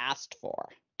what I asked for.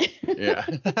 Yeah.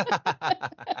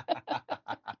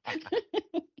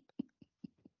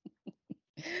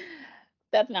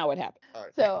 That's not what happened.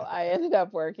 Right. So I ended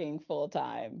up working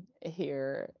full-time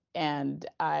here, and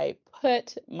I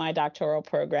put my doctoral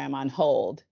program on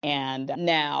hold. And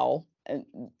now,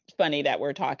 it's funny that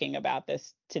we're talking about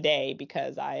this today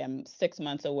because I am 6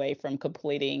 months away from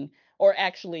completing, or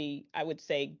actually, I would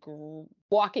say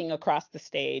walking across the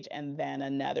stage, and then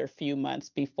another few months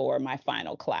before my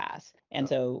final class. And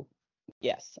so,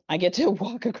 yes, I get to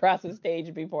walk across the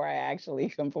stage before I actually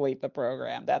complete the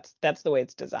program. That's the way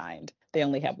it's designed. They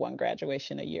only have one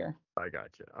graduation a year. I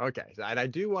got you. Okay. And I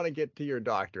do want to get to your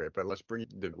doctorate, but let's bring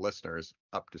the listeners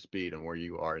up to speed on where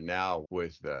you are now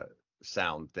with the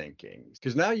sound thinking.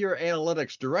 Because now you're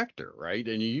analytics director, right?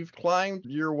 And you've climbed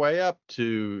your way up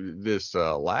to this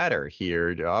ladder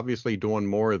here, obviously doing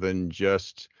more than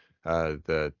just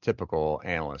the typical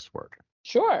analyst work.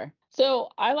 Sure. So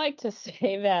I like to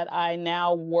say that I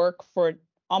now work for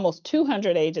almost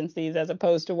 200 agencies as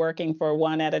opposed to working for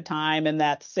one at a time, and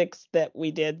that's 6 that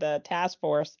we did the task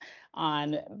force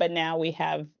on. But now we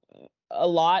have a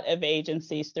lot of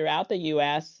agencies throughout the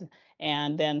U.S.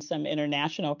 and then some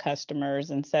international customers.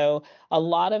 And so a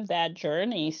lot of that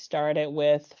journey started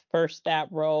with first that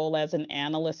role as an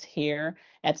analyst here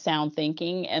at Sound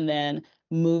Thinking, and then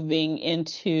moving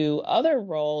into other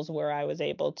roles where I was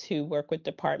able to work with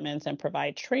departments and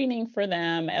provide training for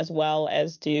them, as well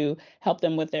as to help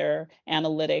them with their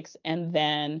analytics. And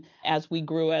then as we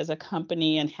grew as a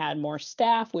company and had more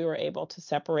staff, we were able to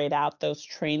separate out those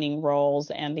training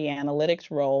roles and the analytics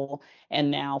role.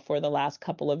 And now for the last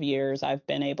couple of years, I've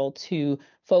been able to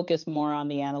focus more on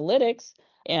the analytics.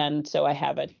 And so I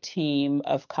have a team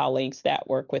of colleagues that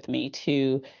work with me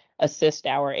to assist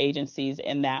our agencies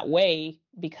in that way,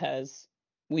 because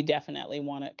we definitely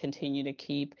want to continue to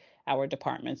keep our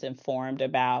departments informed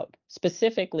about,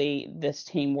 specifically, this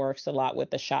team works a lot with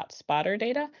the ShotSpotter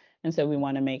data. And so we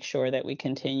want to make sure that we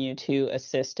continue to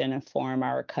assist and inform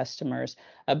our customers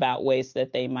about ways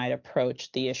that they might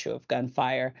approach the issue of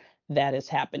gunfire that is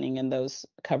happening in those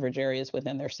coverage areas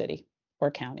within their city.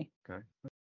 or county. Okay.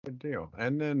 Good deal.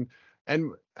 And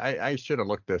I should have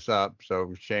looked this up,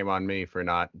 so shame on me for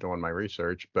not doing my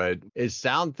research. But is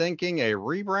Sound Thinking a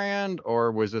rebrand,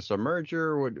 or was this a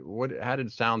merger? How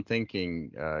did Sound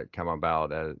Thinking come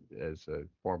about as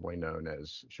formerly known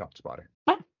as ShotSpotter?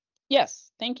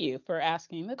 Yes, thank you for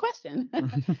asking the question.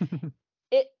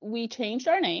 We changed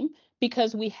our name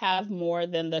because we have more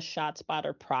than the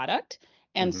ShotSpotter product.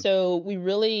 And so we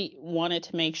really wanted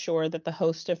to make sure that the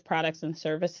host of products and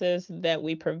services that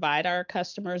we provide our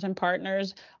customers and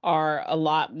partners are a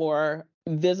lot more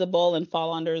visible and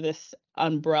fall under this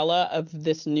umbrella of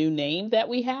this new name that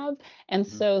we have. And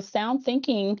so Sound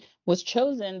Thinking was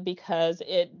chosen because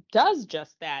it does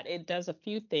just that. It does a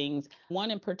few things.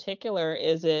 One in particular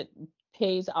is it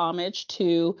pays homage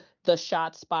to the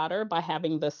ShotSpotter by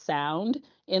having the sound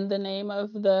in the name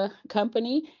of the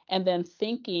company. And then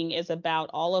Thinking is about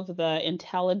all of the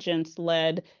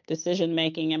intelligence-led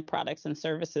decision-making and products and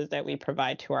services that we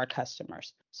provide to our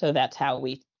customers. So that's how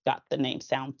we got the name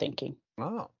Sound Thinking.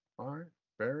 Oh, all right.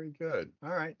 Very good.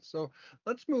 All right. So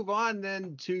let's move on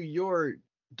then to your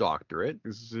doctorate.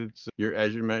 You're,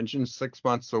 as you mentioned, 6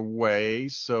 months away.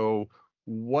 So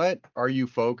what are you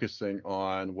focusing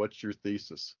on? What's your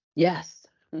thesis? Yes.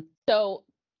 So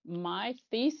my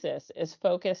thesis is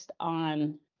focused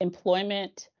on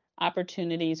employment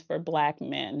opportunities for Black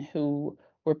men who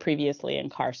were previously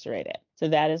incarcerated. So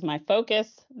that is my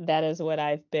focus. That is what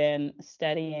I've been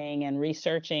studying and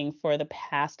researching for the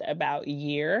past about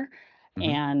year.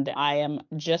 And I am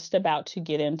just about to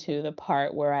get into the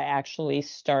part where I actually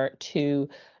start to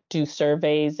do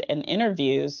surveys and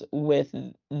interviews with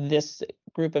this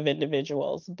group of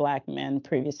individuals, Black men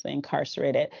previously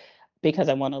incarcerated, because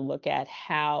I want to look at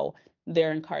how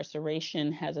their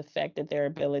incarceration has affected their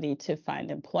ability to find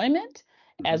employment,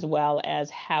 as well as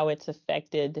how it's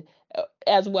affected,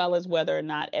 as well as whether or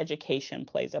not education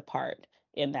plays a part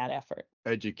in that effort.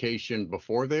 Education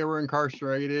before they were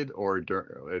incarcerated, or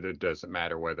it doesn't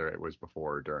matter whether it was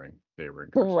before or during they were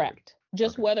incarcerated? Correct.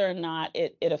 Just whether or not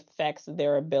it affects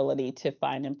their ability to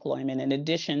find employment, in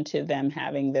addition to them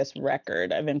having this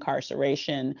record of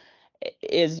incarceration.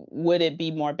 Would it be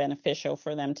more beneficial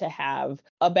for them to have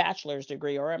a bachelor's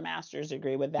degree or a master's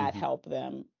degree? Would that help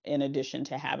them in addition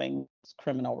to having this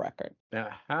criminal record? Now,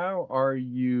 how are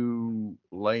you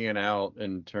laying out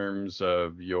in terms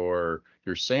of your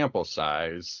sample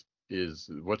size?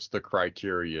 What's the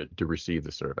criteria to receive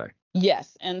the survey?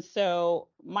 Yes. And so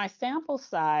my sample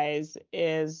size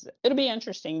it'll be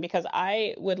interesting because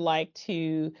I would like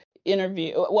to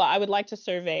I would like to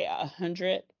survey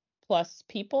 100 plus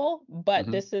people, but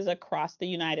this is across the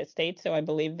United States. So I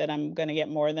believe that I'm going to get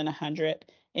more than 100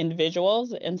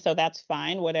 individuals. And so that's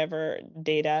fine. Whatever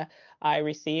data I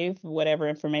receive, whatever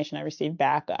information I receive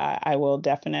back, I will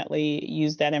definitely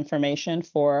use that information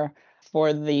for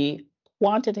the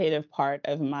quantitative part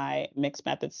of my mixed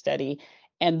method study.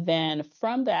 And then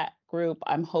from that group,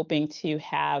 I'm hoping to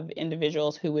have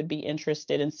individuals who would be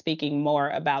interested in speaking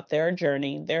more about their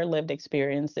journey, their lived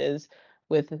experiences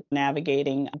with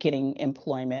navigating getting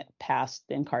employment past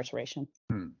incarceration.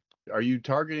 Are you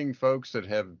targeting folks that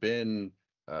have been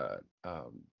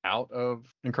out of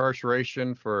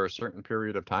incarceration for a certain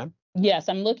period of time? Yes,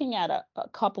 I'm looking at a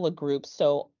couple of groups.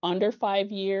 So under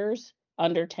 5 years,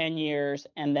 under 10 years,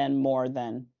 and then more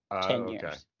than 10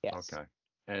 years. Yes. Okay.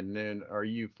 And then are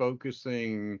you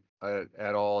focusing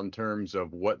at all in terms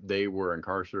of what they were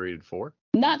incarcerated for?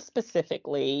 Not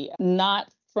specifically,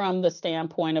 not from the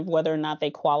standpoint of whether or not they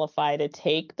qualify to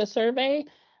take the survey,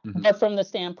 but from the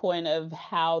standpoint of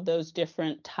how those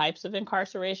different types of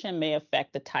incarceration may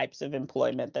affect the types of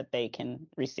employment that they can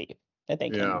receive, that they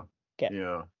can get.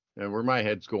 Yeah. And where my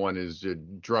head's going is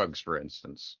drugs, for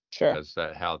instance. Sure.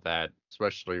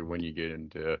 Especially when you get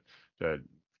into the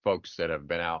folks that have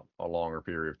been out a longer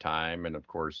period of time. And of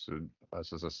course,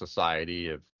 us as a society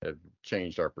have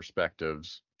changed our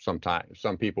perspectives. Sometimes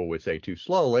some people would say too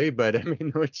slowly, but I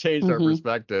mean, we've changed our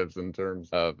perspectives in terms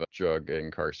of drug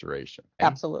incarceration.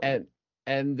 Absolutely.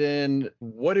 And then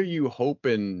what are you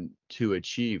hoping to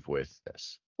achieve with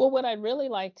this? Well, what I'd really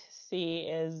like to see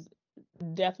is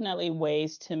definitely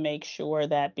ways to make sure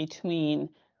that between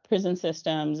prison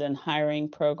systems and hiring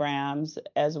programs,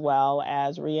 as well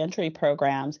as reentry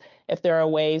programs, if there are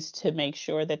ways to make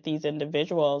sure that these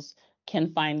individuals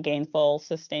can find gainful,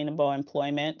 sustainable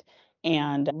employment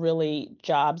and really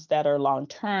jobs that are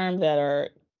long-term,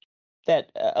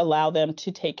 that allow them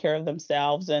to take care of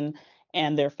themselves and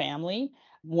their family.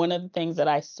 One of the things that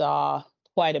I saw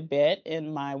quite a bit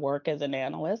in my work as an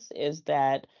analyst is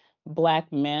that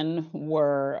Black men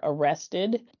were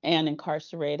arrested and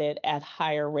incarcerated at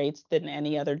higher rates than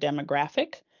any other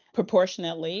demographic.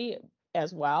 proportionately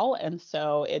as well. And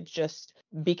so it just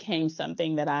became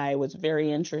something that I was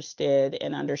very interested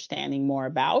in understanding more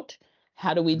about.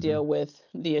 How do we deal with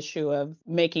the issue of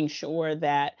making sure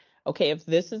that, okay, if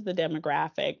this is the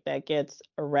demographic that gets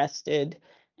arrested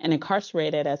and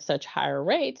incarcerated at such higher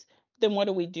rates, then what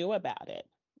do we do about it,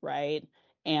 right?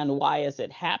 And why is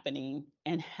it happening?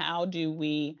 And how do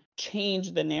we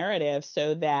change the narrative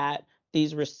so that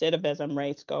these recidivism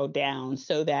rates go down,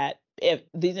 so that if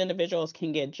these individuals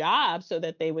can get jobs, so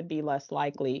that they would be less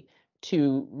likely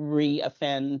to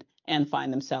re-offend and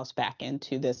find themselves back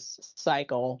into this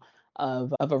cycle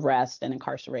of arrest and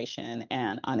incarceration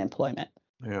and unemployment.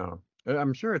 Yeah.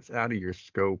 I'm sure it's out of your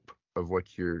scope of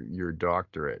what your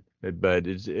doctorate, but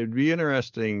it'd be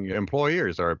interesting.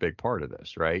 Employers are a big part of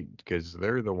this, right? Because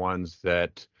they're the ones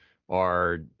that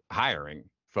are hiring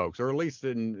folks, or at least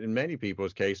in many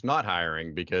people's case, not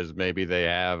hiring because maybe they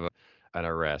have an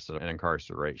arrest, an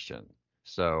incarceration.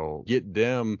 So get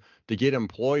them to get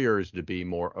employers to be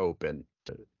more open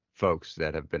to folks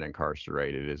that have been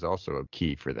incarcerated is also a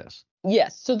key for this.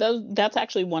 Yes, so that's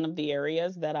actually one of the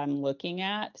areas that I'm looking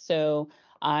at. So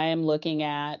I'm looking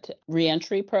at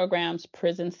reentry programs,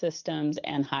 prison systems,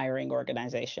 and hiring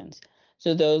organizations.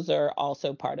 So those are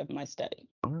also part of my study.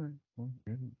 All right. Well,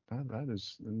 good.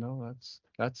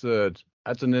 That's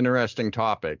an interesting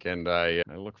topic, and I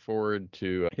look forward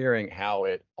to hearing how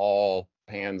it all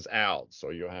pans out.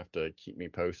 So you'll have to keep me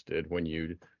posted when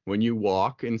you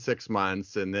walk in 6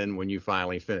 months, and then when you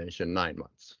finally finish in 9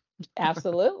 months.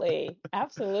 Absolutely.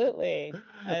 Absolutely.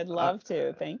 I'd love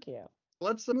to. Thank you.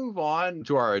 Let's move on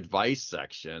to our advice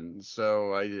section.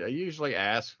 So I usually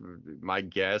ask my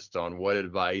guests on what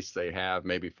advice they have,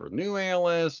 maybe for new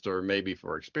analysts or maybe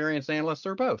for experienced analysts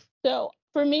or both. So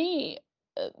for me,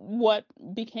 what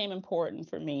became important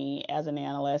for me as an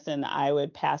analyst, and I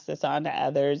would pass this on to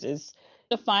others, is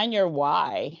define your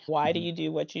why. Why do you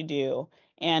do what you do?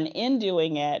 And in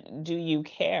doing it, do you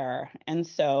care? And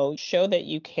so show that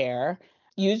you care.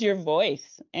 Use your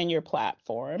voice and your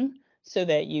platform so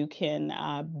that you can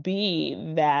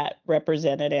be that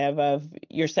representative of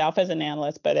yourself as an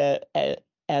analyst, but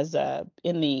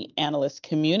in the analyst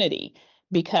community,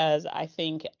 because I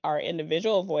think our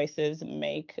individual voices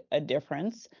make a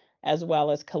difference, as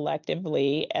well as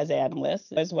collectively as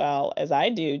analysts, as well as I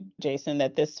do, Jason,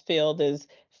 that this field is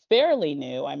fairly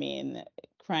new. I mean,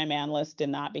 crime analyst did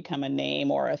not become a name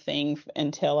or a thing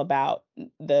until about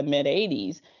the mid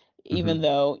 80s, even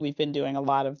though we've been doing a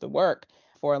lot of the work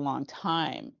for a long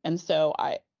time. And so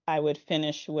I would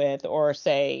finish with, or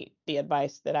say the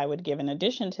advice that I would give in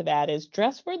addition to that is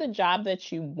dress for the job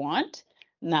that you want,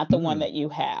 not the one that you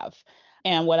have.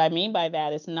 And what I mean by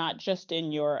that is not just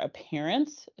in your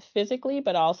appearance physically,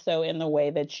 but also in the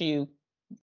way that you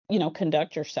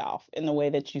conduct yourself, in the way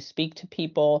that you speak to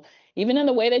people, even in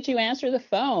the way that you answer the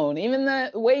phone, even the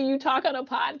way you talk on a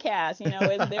podcast.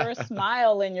 Is there a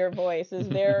smile in your voice? Is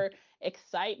there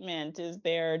excitement?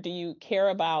 Do you care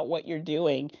about what you're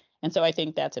doing? And so I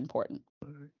think that's important.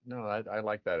 No, I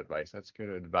like that advice. That's good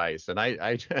advice. And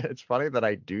I it's funny that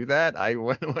I do that.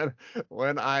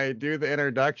 When I do the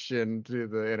introduction to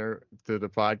the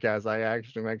podcast, I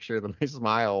actually make sure that I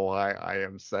smile while I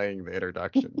am saying the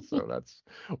introduction. So that's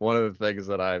one of the things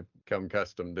that I've come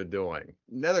accustomed to doing.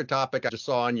 Another topic, I just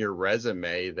saw on your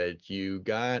resume that you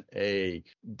got a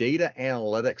data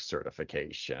analytics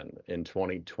certification in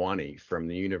 2020 from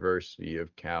the University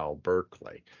of Cal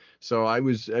Berkeley. So I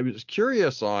was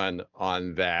curious on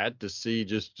that to see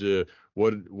just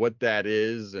what that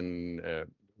is and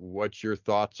what your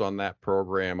thoughts on that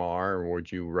program are, and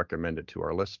would you recommend it to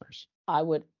our listeners? I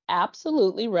would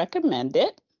absolutely recommend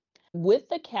it, with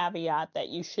the caveat that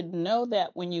you should know that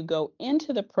when you go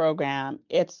into the program,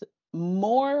 it's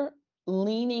more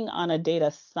leaning on a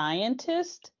data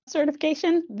scientist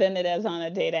certification than it is on a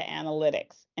data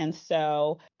analytics. And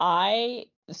so I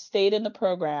stayed in the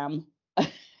program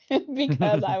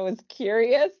because I was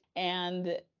curious,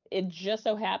 and it just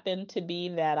so happened to be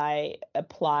that I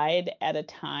applied at a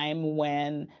time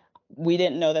when we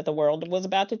didn't know that the world was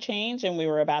about to change and we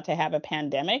were about to have a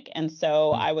pandemic. And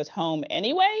so I was home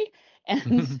anyway.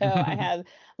 And so I had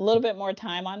a little bit more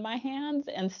time on my hands.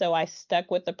 And so I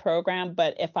stuck with the program.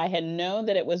 But if I had known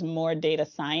that it was more data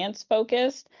science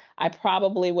focused, I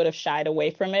probably would have shied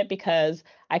away from it, because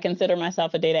I consider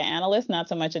myself a data analyst, not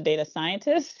so much a data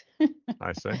scientist.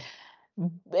 I see.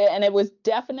 And it was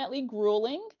definitely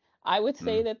grueling. I would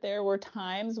say that there were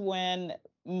times when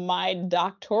my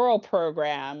doctoral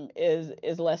program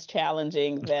is less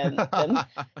challenging than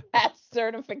that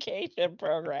certification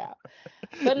program.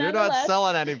 You're not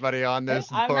selling anybody on this.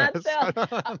 I'm Doris. not selling.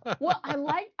 Well,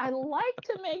 I like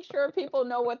to make sure people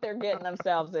know what they're getting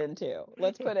themselves into.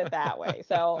 Let's put it that way.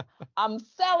 So I'm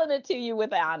selling it to you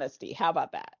with honesty. How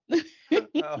about that?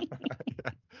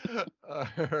 All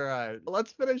right.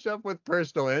 Let's finish up with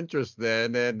personal interest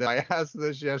then. And I asked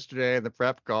this yesterday in the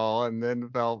prep call and then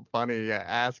felt funny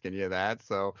asking you that.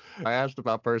 So I asked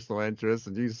about personal interest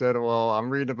and you said, well, I'm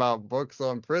reading about books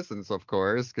on prisons, of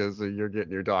course, because you're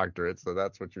getting your doctorate. So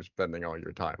that's what you're spending all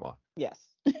your time on. Yes.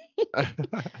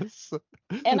 So,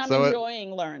 and I'm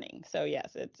enjoying learning. So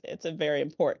yes, it's a very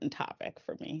important topic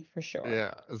for me, for sure.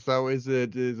 Yeah. So is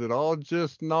it all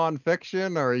just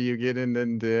nonfiction, or are you getting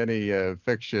into any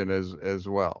fiction as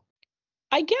well?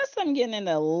 I guess I'm getting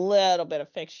into a little bit of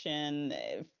fiction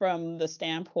from the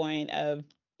standpoint of,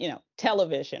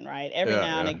 television, right? Every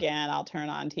now and again, I'll turn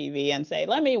on TV and say,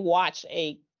 let me watch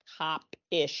a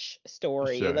cop-ish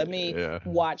story. Sure. Let me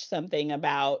watch something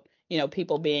about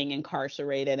people being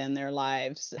incarcerated in their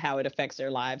lives, how it affects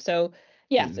their lives. So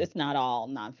yes, it's not all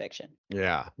nonfiction.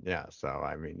 Yeah. So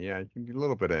I mean, you can get a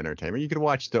little bit of entertainment. You can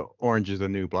watch The Orange is the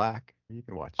New Black. You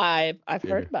can watch. I've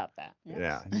heard about that. Yes.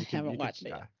 Yeah, I haven't watched it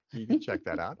yet. You can check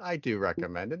that out. I do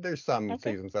recommend it. There's some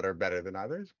seasons that are better than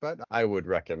others, but I would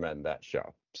recommend that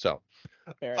show. So,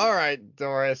 all right,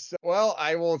 Doris. Well,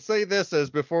 I will say this as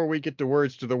before we get to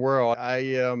words to the world. I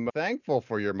am thankful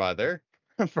for your mother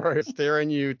for steering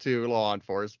you to law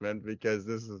enforcement, because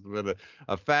this has been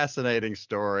a fascinating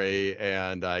story,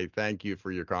 and I thank you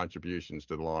for your contributions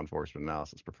to the law enforcement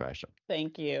analysis profession.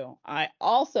 Thank you. I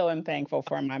also am thankful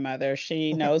for my mother.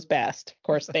 She knows best. Of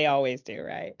course, they always do,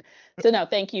 right? So no,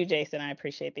 thank you, Jason. I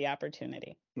appreciate the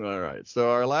opportunity. All right. So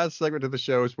our last segment of the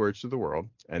show is Words to the World,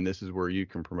 and this is where you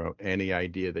can promote any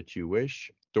idea that you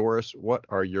wish. Doris, what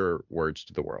are your words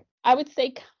to the world? I would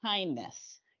say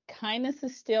kindness. Kindness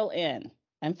is still in.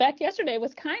 In fact, yesterday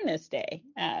was Kindness Day.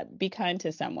 Be kind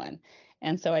to someone.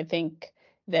 And so I think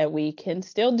that we can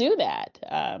still do that,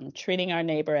 treating our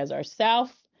neighbor as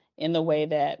ourselves in the way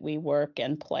that we work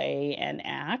and play and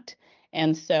act.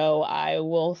 And so I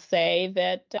will say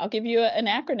that I'll give you an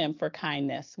acronym for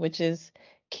kindness, which is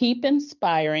keep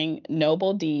inspiring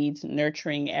noble deeds,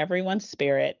 nurturing everyone's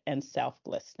spirit and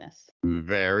selflessness.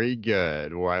 Very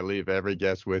good. Well, I leave every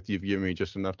guest with you've given me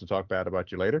just enough to talk bad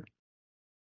about you later.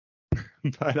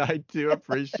 But I do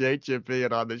appreciate you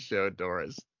being on the show,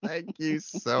 Doris. Thank you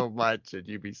so much, and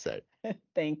you be safe.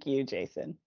 Thank you,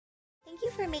 Jason. Thank you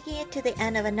for making it to the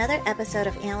end of another episode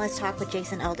of Analyst Talk with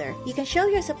Jason Elder. You can show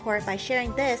your support by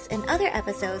sharing this and other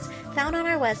episodes found on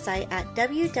our website at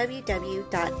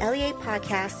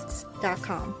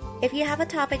www.leapodcasts.com. If you have a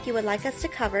topic you would like us to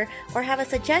cover or have a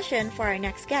suggestion for our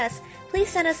next guest, please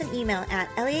send us an email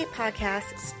at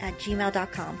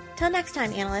leapodcasts@gmail.com. Till next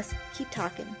time, analysts, keep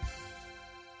talking.